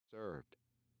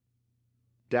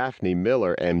Daphne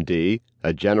Miller, M.D.,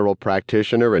 a general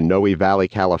practitioner in Noe Valley,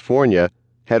 California,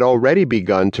 had already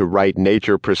begun to write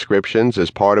nature prescriptions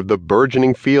as part of the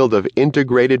burgeoning field of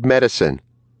integrated medicine.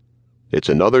 It's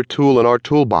another tool in our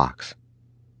toolbox.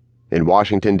 In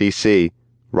Washington, D.C.,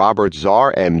 Robert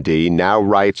Czar, M.D., now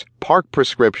writes park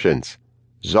prescriptions.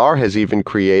 Czar has even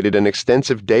created an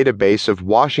extensive database of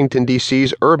Washington,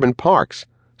 D.C.'s urban parks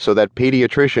so that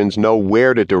pediatricians know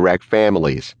where to direct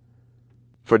families.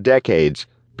 For decades,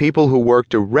 people who work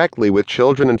directly with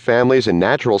children and families in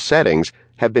natural settings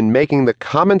have been making the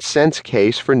common sense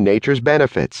case for nature's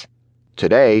benefits.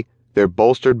 Today, they're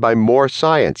bolstered by more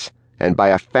science and by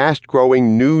a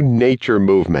fast-growing new nature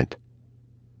movement.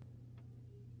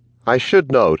 I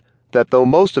should note that though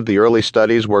most of the early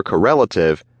studies were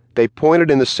correlative, they pointed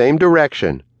in the same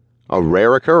direction, a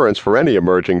rare occurrence for any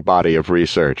emerging body of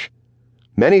research.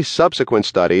 Many subsequent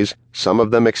studies, some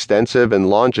of them extensive and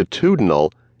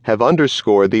longitudinal, have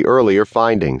underscored the earlier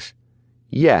findings.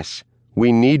 Yes,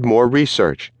 we need more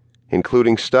research,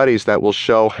 including studies that will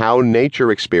show how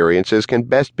nature experiences can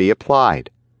best be applied.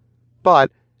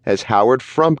 But, as Howard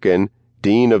Frumkin,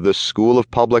 Dean of the School of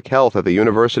Public Health at the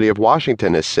University of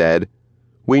Washington, has said,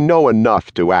 we know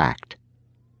enough to act.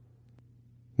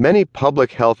 Many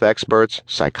public health experts,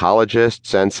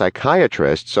 psychologists, and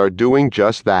psychiatrists are doing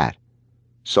just that.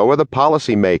 So are the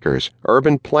policymakers,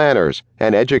 urban planners,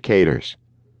 and educators.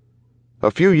 A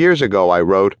few years ago I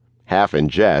wrote, half in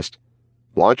jest,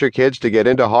 "Want your kids to get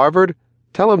into Harvard?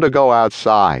 Tell them to go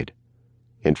outside."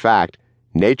 In fact,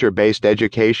 nature-based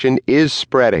education is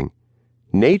spreading.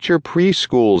 Nature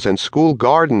preschools and school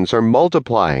gardens are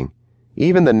multiplying.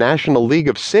 Even the National League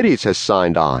of Cities has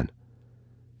signed on.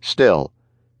 Still,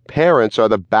 parents are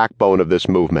the backbone of this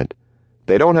movement.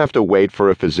 They don't have to wait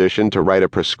for a physician to write a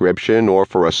prescription or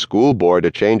for a school board to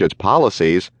change its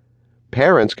policies.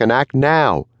 Parents can act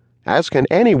now, as can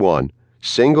anyone,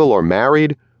 single or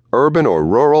married, urban or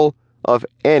rural, of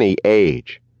any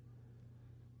age.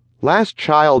 Last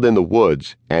Child in the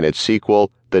Woods and its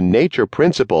sequel, The Nature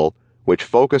Principle, which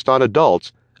focused on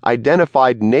adults,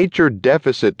 identified nature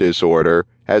deficit disorder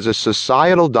as a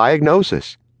societal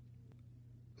diagnosis.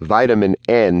 Vitamin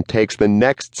N takes the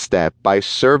next step by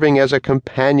serving as a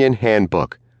companion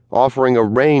handbook, offering a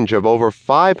range of over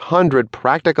 500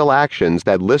 practical actions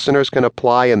that listeners can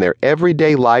apply in their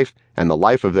everyday life and the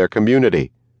life of their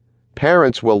community.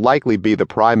 Parents will likely be the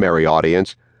primary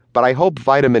audience, but I hope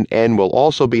Vitamin N will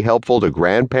also be helpful to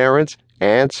grandparents,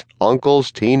 aunts,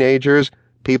 uncles, teenagers,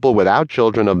 people without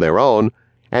children of their own,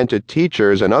 and to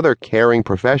teachers and other caring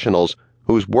professionals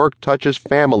whose work touches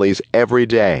families every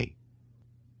day.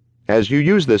 As you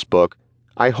use this book,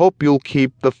 I hope you'll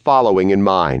keep the following in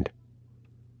mind.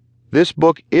 This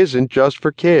book isn't just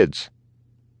for kids.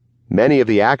 Many of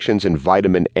the actions in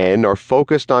Vitamin N are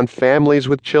focused on families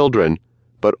with children,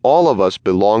 but all of us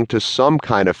belong to some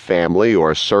kind of family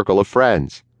or circle of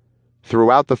friends.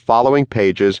 Throughout the following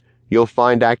pages, you'll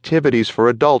find activities for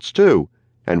adults too,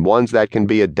 and ones that can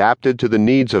be adapted to the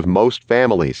needs of most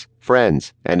families,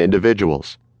 friends, and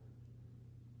individuals.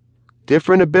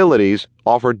 Different abilities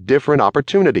offer different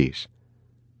opportunities.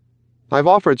 I've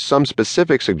offered some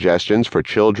specific suggestions for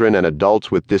children and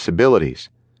adults with disabilities.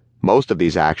 Most of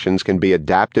these actions can be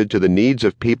adapted to the needs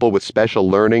of people with special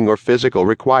learning or physical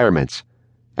requirements.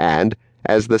 And,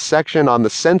 as the section on the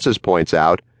senses points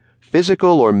out,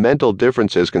 physical or mental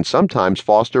differences can sometimes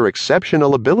foster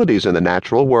exceptional abilities in the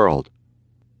natural world.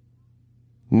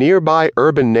 Nearby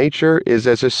urban nature is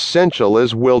as essential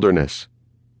as wilderness.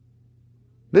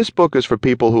 This book is for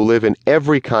people who live in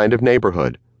every kind of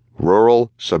neighborhood,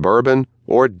 rural, suburban,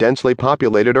 or densely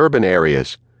populated urban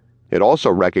areas. It also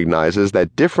recognizes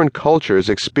that different cultures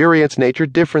experience nature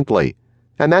differently,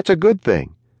 and that's a good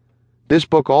thing. This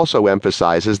book also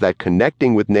emphasizes that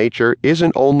connecting with nature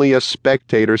isn't only a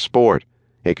spectator sport.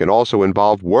 It can also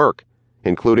involve work,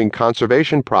 including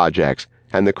conservation projects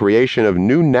and the creation of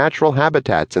new natural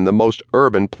habitats in the most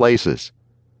urban places.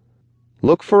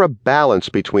 Look for a balance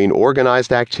between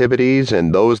organized activities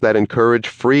and those that encourage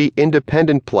free,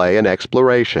 independent play and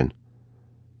exploration.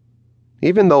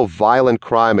 Even though violent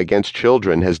crime against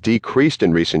children has decreased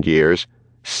in recent years,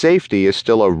 safety is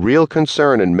still a real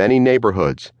concern in many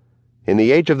neighborhoods. In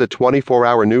the age of the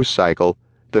 24-hour news cycle,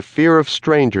 the fear of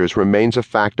strangers remains a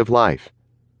fact of life.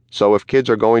 So if kids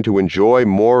are going to enjoy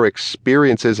more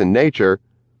experiences in nature,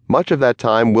 much of that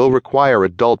time will require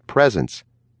adult presence.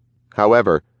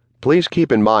 However, please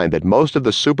keep in mind that most of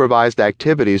the supervised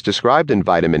activities described in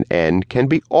Vitamin N can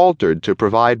be altered to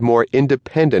provide more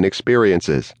independent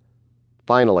experiences.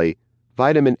 Finally,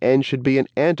 Vitamin N should be an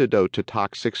antidote to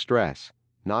toxic stress,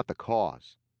 not the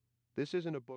cause. This isn't a book